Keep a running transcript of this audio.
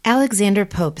Alexander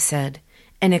Pope said,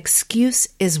 "An excuse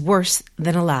is worse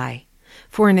than a lie,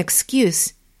 for an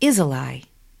excuse is a lie,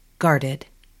 guarded."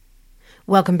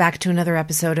 Welcome back to another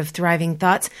episode of Thriving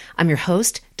Thoughts. I'm your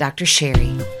host, Dr.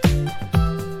 Sherry.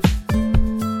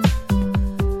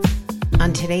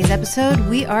 On today's episode,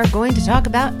 we are going to talk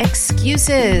about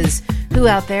excuses. Who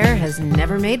out there has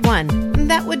never made one?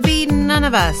 That would be none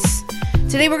of us.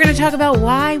 Today we're going to talk about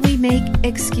why we make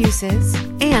excuses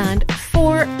and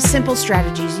 4 simple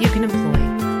strategies you can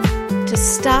employ to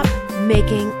stop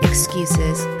making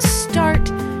excuses. Start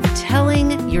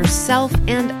telling yourself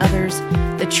and others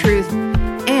the truth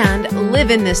and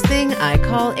live in this thing I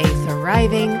call a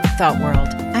thriving thought world.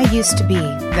 I used to be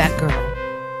that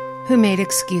girl who made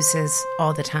excuses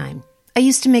all the time. I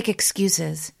used to make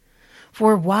excuses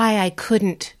for why I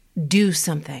couldn't do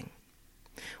something,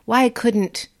 why I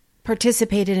couldn't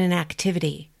participate in an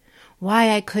activity, why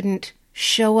I couldn't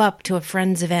show up to a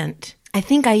friend's event. I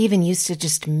think I even used to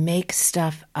just make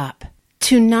stuff up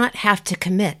to not have to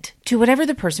commit to whatever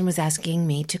the person was asking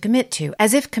me to commit to,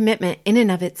 as if commitment in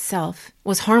and of itself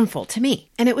was harmful to me.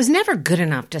 And it was never good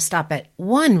enough to stop at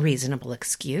one reasonable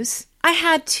excuse. I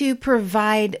had to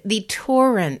provide the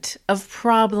torrent of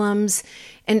problems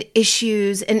and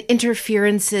issues and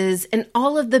interferences and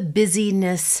all of the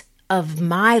busyness of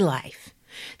my life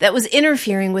that was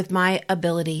interfering with my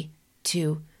ability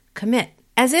to commit,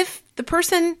 as if the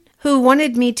person who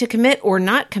wanted me to commit or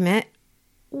not commit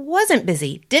wasn't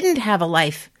busy, didn't have a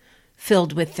life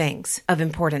filled with things of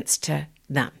importance to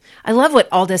them. I love what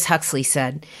Aldous Huxley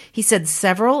said. He said,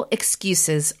 "Several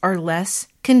excuses are less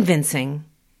convincing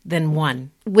than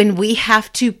one." When we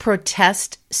have to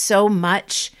protest so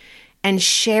much and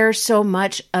share so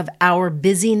much of our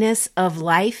busyness of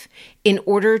life in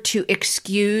order to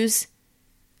excuse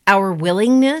our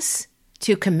willingness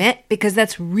to commit, because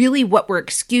that's really what we're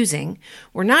excusing.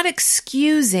 We're not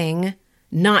excusing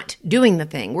not doing the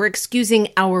thing. We're excusing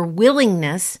our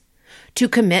willingness to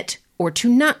commit or to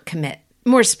not commit.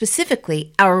 More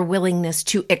specifically, our willingness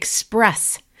to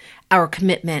express our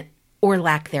commitment or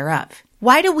lack thereof.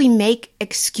 Why do we make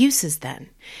excuses then?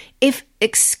 If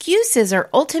excuses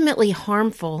are ultimately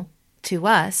harmful to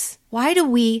us, why do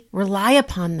we rely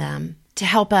upon them to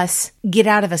help us get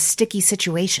out of a sticky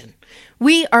situation?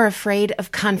 We are afraid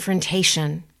of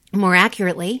confrontation. More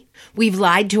accurately, we've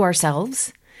lied to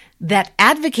ourselves that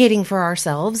advocating for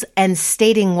ourselves and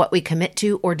stating what we commit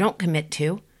to or don't commit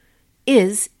to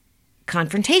is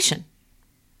confrontation.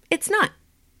 It's not.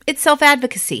 It's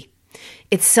self-advocacy.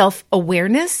 It's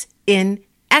self-awareness in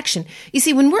action. You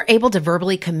see, when we're able to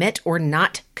verbally commit or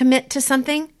not commit to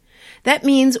something, that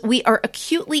means we are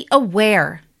acutely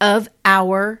aware of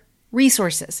our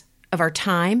resources, of our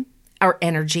time, our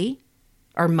energy,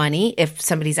 our money, if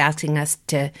somebody's asking us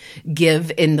to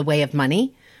give in the way of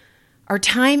money. Our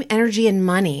time, energy, and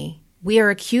money, we are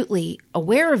acutely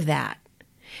aware of that.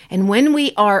 And when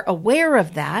we are aware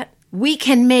of that, we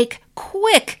can make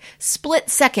quick,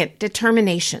 split-second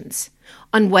determinations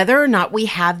on whether or not we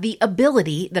have the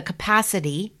ability, the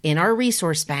capacity in our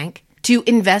resource bank to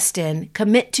invest in,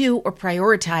 commit to, or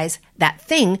prioritize that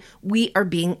thing we are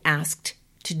being asked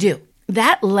to do.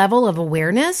 That level of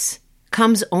awareness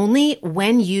comes only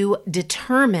when you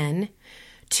determine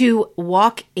to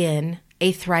walk in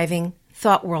a thriving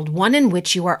thought world, one in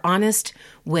which you are honest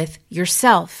with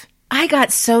yourself. I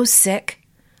got so sick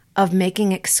of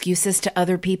making excuses to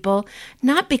other people,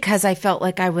 not because I felt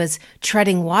like I was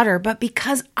treading water, but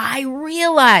because I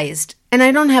realized, and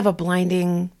I don't have a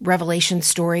blinding revelation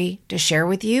story to share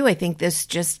with you. I think this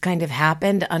just kind of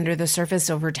happened under the surface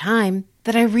over time,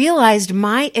 that I realized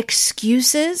my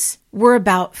excuses were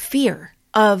about fear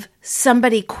of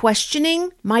somebody questioning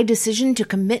my decision to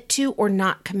commit to or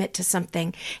not commit to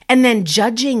something, and then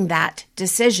judging that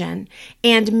decision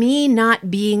and me not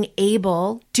being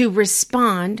able to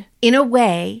respond in a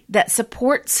way that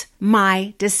supports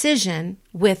my decision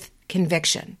with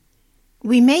conviction.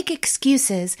 We make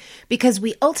excuses because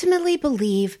we ultimately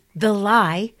believe the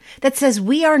lie that says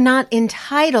we are not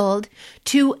entitled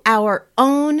to our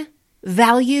own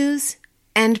values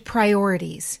and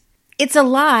priorities. It's a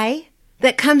lie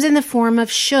that comes in the form of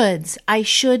shoulds. I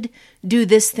should do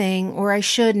this thing, or I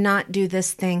should not do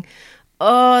this thing.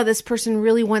 Oh, this person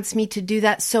really wants me to do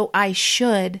that, so I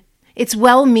should. It's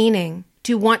well-meaning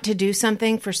to want to do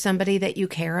something for somebody that you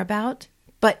care about,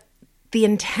 but the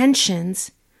intentions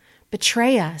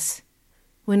betray us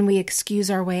when we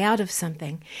excuse our way out of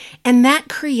something. And that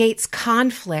creates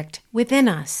conflict within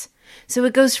us. So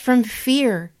it goes from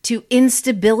fear to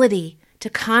instability to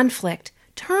conflict,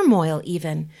 turmoil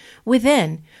even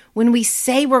within, when we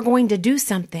say we're going to do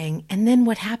something, and then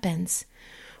what happens?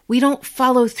 we don't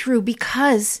follow through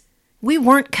because we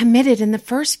weren't committed in the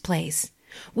first place.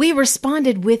 We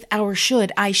responded with our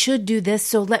should. I should do this,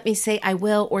 so let me say I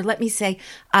will, or let me say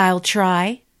I'll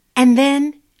try. And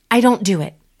then I don't do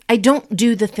it. I don't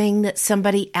do the thing that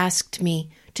somebody asked me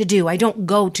to do. I don't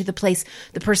go to the place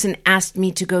the person asked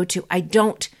me to go to. I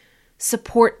don't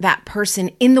support that person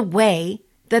in the way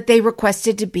that they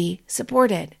requested to be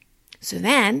supported. So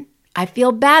then I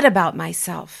feel bad about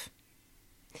myself.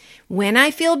 When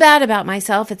I feel bad about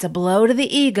myself, it's a blow to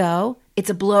the ego. It's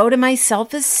a blow to my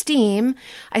self-esteem.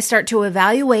 I start to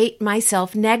evaluate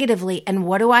myself negatively. And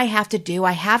what do I have to do?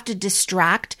 I have to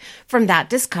distract from that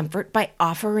discomfort by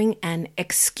offering an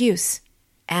excuse.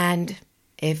 And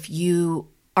if you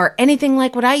are anything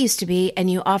like what I used to be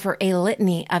and you offer a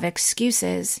litany of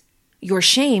excuses, your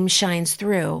shame shines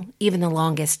through even the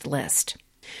longest list.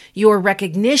 Your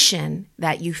recognition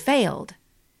that you failed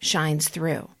shines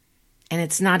through. And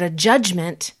it's not a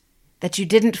judgment that you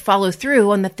didn't follow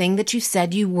through on the thing that you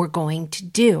said you were going to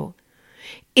do.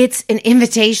 It's an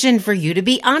invitation for you to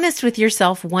be honest with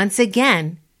yourself once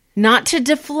again, not to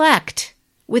deflect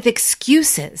with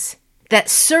excuses that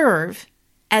serve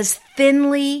as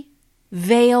thinly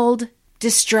veiled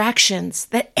distractions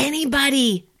that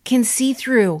anybody can see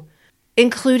through,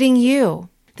 including you.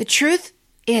 The truth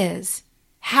is,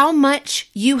 how much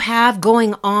you have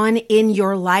going on in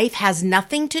your life has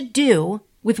nothing to do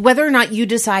with whether or not you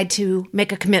decide to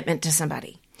make a commitment to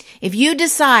somebody. If you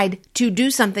decide to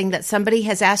do something that somebody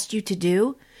has asked you to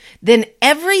do, then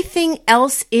everything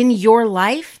else in your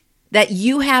life that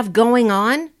you have going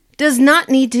on does not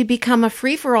need to become a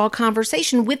free-for-all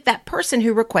conversation with that person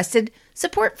who requested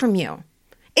support from you.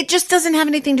 It just doesn't have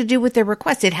anything to do with their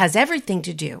request. It has everything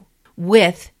to do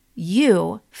with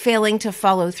you failing to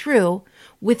follow through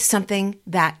with something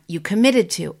that you committed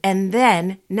to, and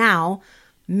then now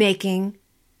making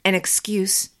an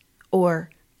excuse or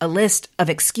a list of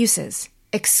excuses.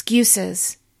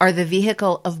 Excuses are the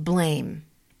vehicle of blame,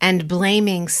 and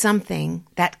blaming something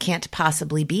that can't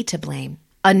possibly be to blame.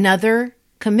 Another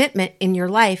commitment in your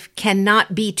life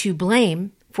cannot be to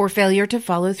blame for failure to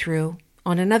follow through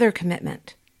on another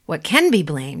commitment. What can be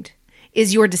blamed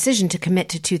is your decision to commit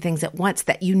to two things at once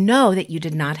that you know that you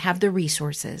did not have the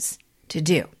resources to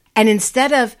do. And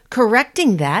instead of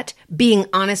correcting that, being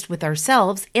honest with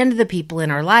ourselves and the people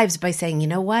in our lives by saying, you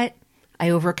know what? I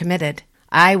overcommitted.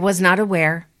 I was not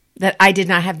aware that I did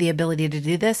not have the ability to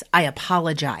do this. I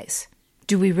apologize.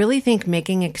 Do we really think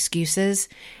making excuses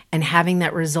and having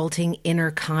that resulting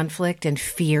inner conflict and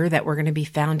fear that we're going to be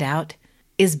found out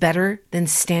is better than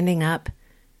standing up,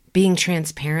 being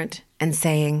transparent and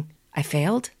saying, I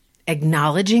failed,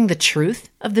 acknowledging the truth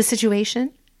of the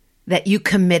situation, that you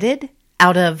committed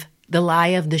out of the lie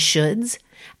of the shoulds,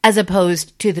 as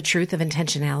opposed to the truth of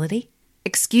intentionality?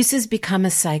 Excuses become a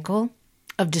cycle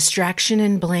of distraction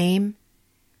and blame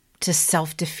to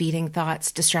self-defeating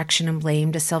thoughts, distraction and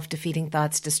blame to self-defeating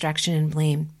thoughts, distraction and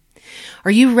blame.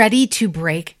 Are you ready to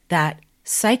break that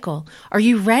cycle? Are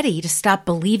you ready to stop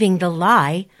believing the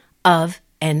lie of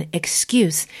an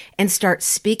excuse and start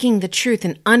speaking the truth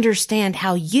and understand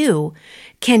how you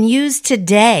can use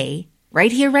today,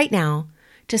 right here, right now,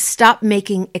 to stop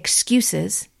making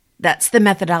excuses? That's the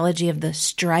methodology of the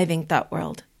striving thought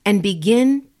world, and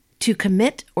begin to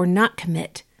commit or not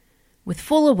commit with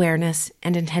full awareness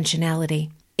and intentionality.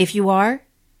 If you are,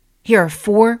 here are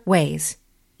 4 ways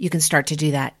you can start to do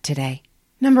that today.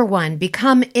 Number 1,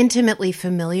 become intimately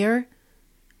familiar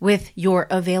with your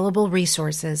available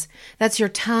resources. That's your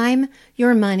time,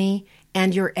 your money,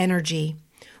 and your energy.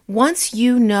 Once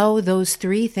you know those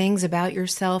 3 things about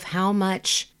yourself, how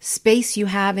much space you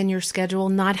have in your schedule,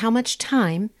 not how much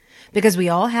time, because we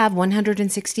all have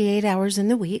 168 hours in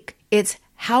the week. It's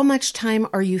how much time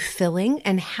are you filling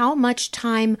and how much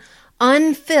time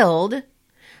unfilled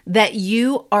that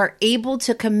you are able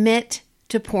to commit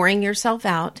to pouring yourself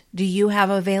out do you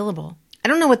have available? I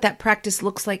don't know what that practice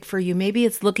looks like for you. Maybe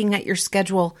it's looking at your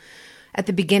schedule at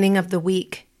the beginning of the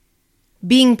week,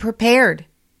 being prepared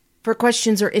for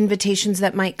questions or invitations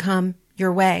that might come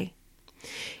your way.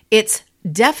 It's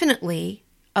definitely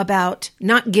about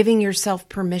not giving yourself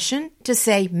permission to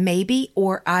say maybe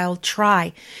or I'll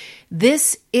try.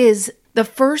 This is the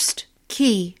first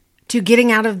key to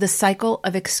getting out of the cycle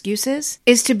of excuses,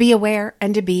 is to be aware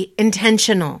and to be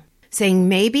intentional. Saying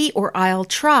maybe or I'll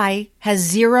try has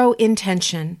 0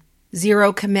 intention,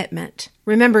 0 commitment.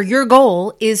 Remember, your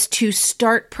goal is to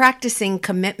start practicing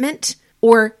commitment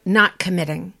or not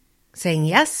committing, saying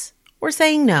yes or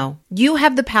saying no. You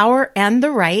have the power and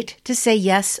the right to say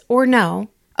yes or no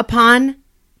upon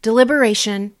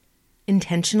deliberation,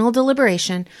 intentional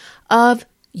deliberation of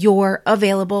your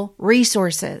available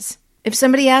resources. If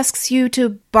somebody asks you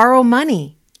to borrow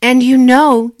money and you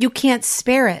know you can't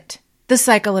spare it, the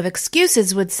cycle of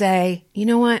excuses would say, you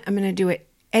know what, I'm going to do it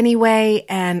anyway,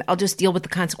 and I'll just deal with the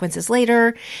consequences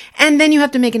later. And then you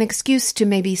have to make an excuse to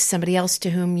maybe somebody else to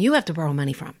whom you have to borrow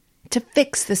money from to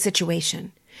fix the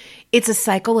situation. It's a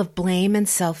cycle of blame and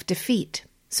self-defeat.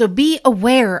 So be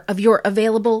aware of your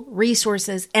available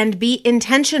resources and be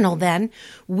intentional then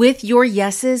with your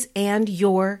yeses and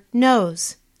your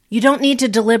nos. You don't need to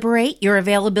deliberate your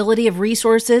availability of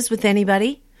resources with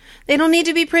anybody. They don't need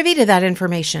to be privy to that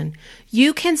information.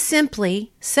 You can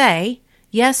simply say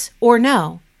yes or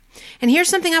no. And here's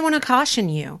something I want to caution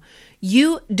you.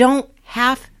 You don't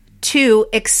have to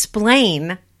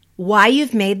explain why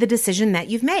you've made the decision that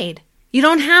you've made. You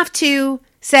don't have to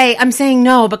say, I'm saying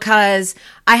no because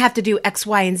I have to do X,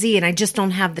 Y, and Z and I just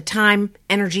don't have the time,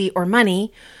 energy, or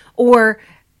money. Or,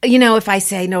 if I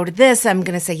say no to this, I'm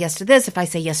going to say yes to this. If I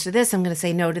say yes to this, I'm going to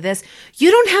say no to this.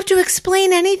 You don't have to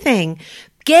explain anything.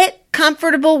 Get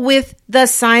comfortable with the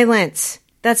silence.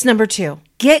 That's number 2.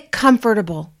 Get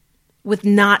comfortable with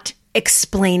not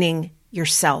explaining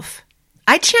yourself.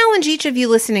 I challenge each of you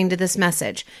listening to this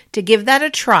message to give that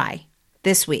a try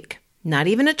this week. Not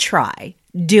even a try.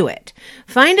 Do it.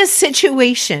 Find a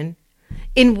situation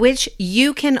in which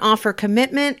you can offer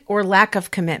commitment or lack of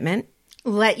commitment.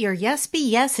 Let your yes be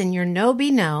yes and your no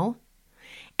be no.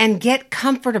 And get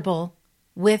comfortable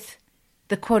with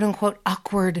the quote-unquote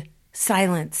awkward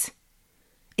silence.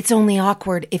 It's only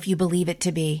awkward if you believe it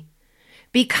to be.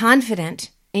 Be confident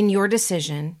in your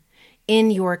decision, in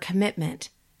your commitment.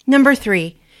 Number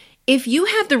 3, if you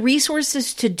have the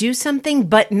resources to do something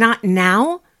but not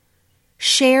now,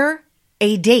 share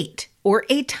a date or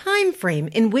a time frame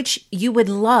in which you would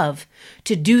love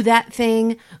to do that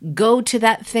thing, go to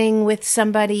that thing with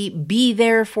somebody, be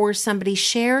there for somebody.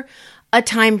 Share a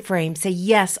time frame. Say,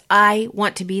 yes, I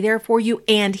want to be there for you,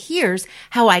 and here's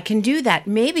how I can do that.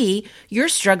 Maybe you're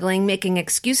struggling making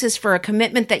excuses for a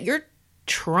commitment that you're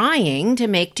trying to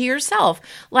make to yourself,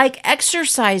 like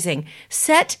exercising.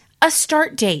 Set a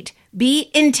start date.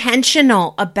 Be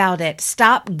intentional about it.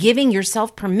 Stop giving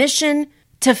yourself permission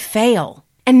to fail.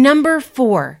 And number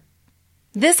 4,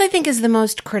 this I think is the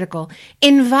most critical.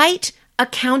 Invite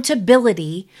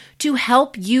accountability to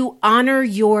help you honor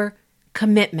your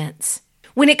commitments.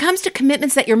 When it comes to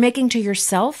commitments that you're making to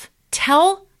yourself,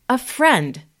 tell a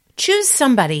friend. Choose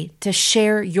somebody to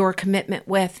share your commitment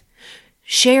with.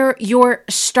 Share your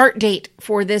start date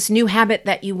for this new habit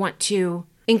that you want to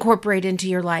incorporate into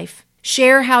your life.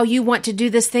 Share how you want to do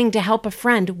this thing to help a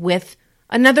friend with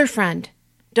another friend.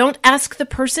 Don't ask the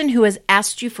person who has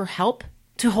asked you for help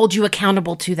to hold you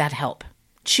accountable to that help.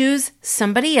 Choose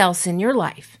somebody else in your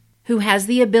life who has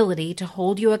the ability to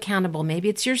hold you accountable. Maybe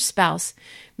it's your spouse.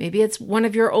 Maybe it's one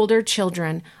of your older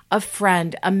children, a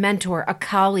friend, a mentor, a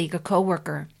colleague, a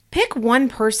coworker. Pick one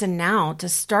person now to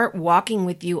start walking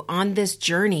with you on this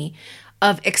journey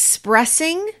of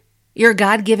expressing your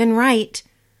God-given right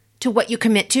to what you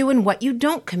commit to and what you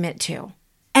don't commit to.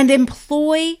 And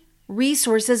employ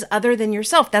resources other than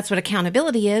yourself. That's what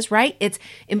accountability is, right? It's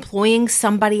employing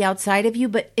somebody outside of you,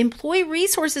 but employ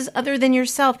resources other than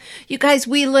yourself. You guys,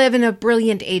 we live in a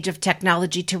brilliant age of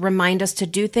technology to remind us to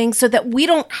do things so that we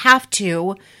don't have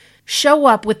to show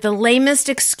up with the lamest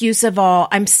excuse of all,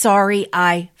 I'm sorry,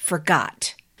 I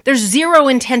forgot. There's zero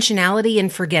intentionality in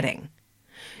forgetting.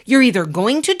 You're either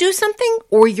going to do something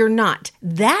or you're not.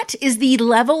 That is the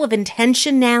level of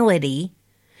intentionality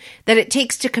that it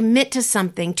takes to commit to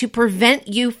something to prevent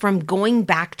you from going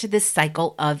back to this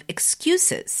cycle of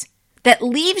excuses. That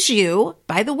leaves you,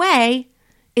 by the way,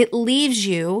 it leaves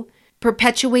you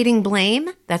perpetuating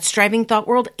blame, that striving thought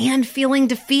world, and feeling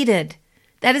defeated.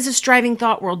 That is a striving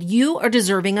thought world. You are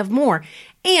deserving of more.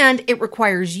 And it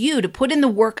requires you to put in the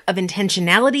work of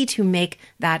intentionality to make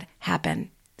that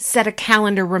happen. Set a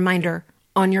calendar reminder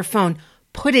on your phone.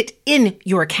 Put it in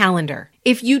your calendar.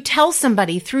 If you tell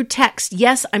somebody through text,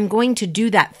 yes, I'm going to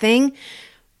do that thing,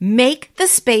 make the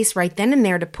space right then and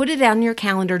there to put it on your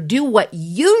calendar. Do what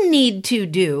you need to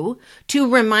do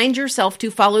to remind yourself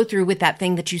to follow through with that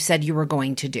thing that you said you were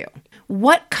going to do.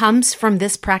 What comes from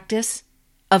this practice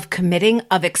of committing,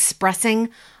 of expressing,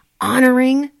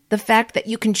 honoring the fact that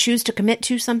you can choose to commit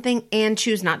to something and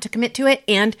choose not to commit to it,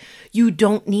 and you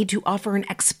don't need to offer an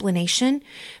explanation,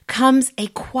 comes a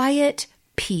quiet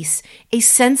peace, a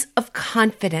sense of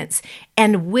confidence,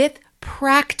 and with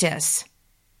practice,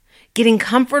 getting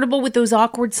comfortable with those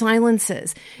awkward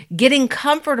silences, getting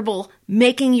comfortable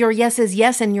making your yeses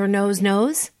yes and your nos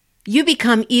nos, you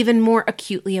become even more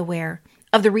acutely aware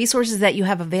of the resources that you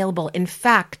have available. In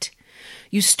fact,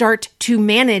 You start to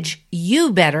manage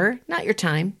you better, not your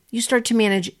time. You start to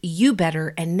manage you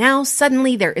better. And now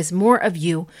suddenly there is more of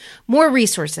you, more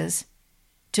resources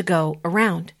to go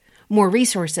around, more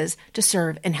resources to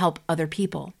serve and help other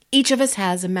people. Each of us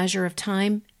has a measure of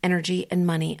time, energy, and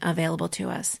money available to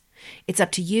us. It's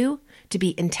up to you to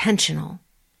be intentional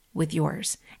with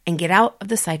yours and get out of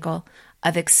the cycle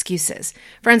of excuses.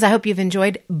 Friends, I hope you've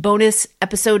enjoyed bonus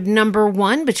episode number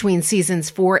 1 between seasons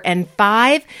 4 and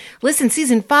 5. Listen,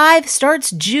 season 5 starts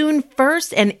June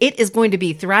 1st, and it is going to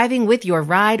be thriving with your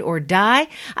ride or die.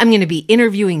 I'm going to be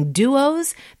interviewing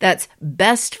duos. That's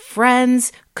best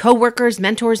friends, coworkers,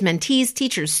 mentors, mentees,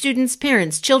 teachers, students,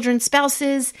 parents, children,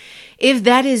 spouses. If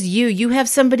that is you, you have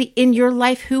somebody in your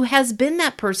life who has been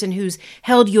that person who's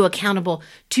held you accountable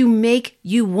to make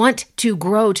you want to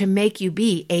grow, to make you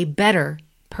be a better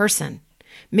person,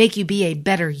 make you be a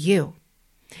better you.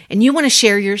 And you want to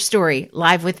share your story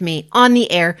live with me on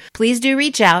the air, please do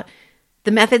reach out.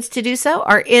 The methods to do so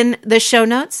are in the show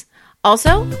notes.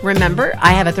 Also, remember,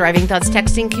 I have a Thriving Thoughts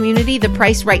texting community. The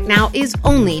price right now is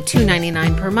only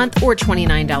 $2.99 per month or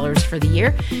 $29 for the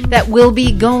year. That will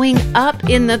be going up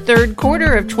in the third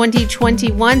quarter of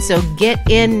 2021, so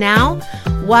get in now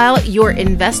while your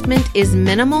investment is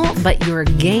minimal, but your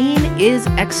gain is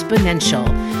exponential.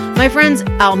 My friends,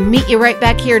 I'll meet you right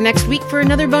back here next week for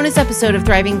another bonus episode of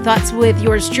Thriving Thoughts with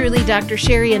yours truly, Dr.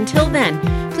 Sherry. Until then,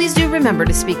 please do remember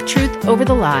to speak truth over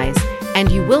the lies,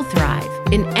 and you will thrive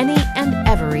in any and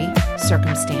every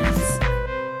circumstance.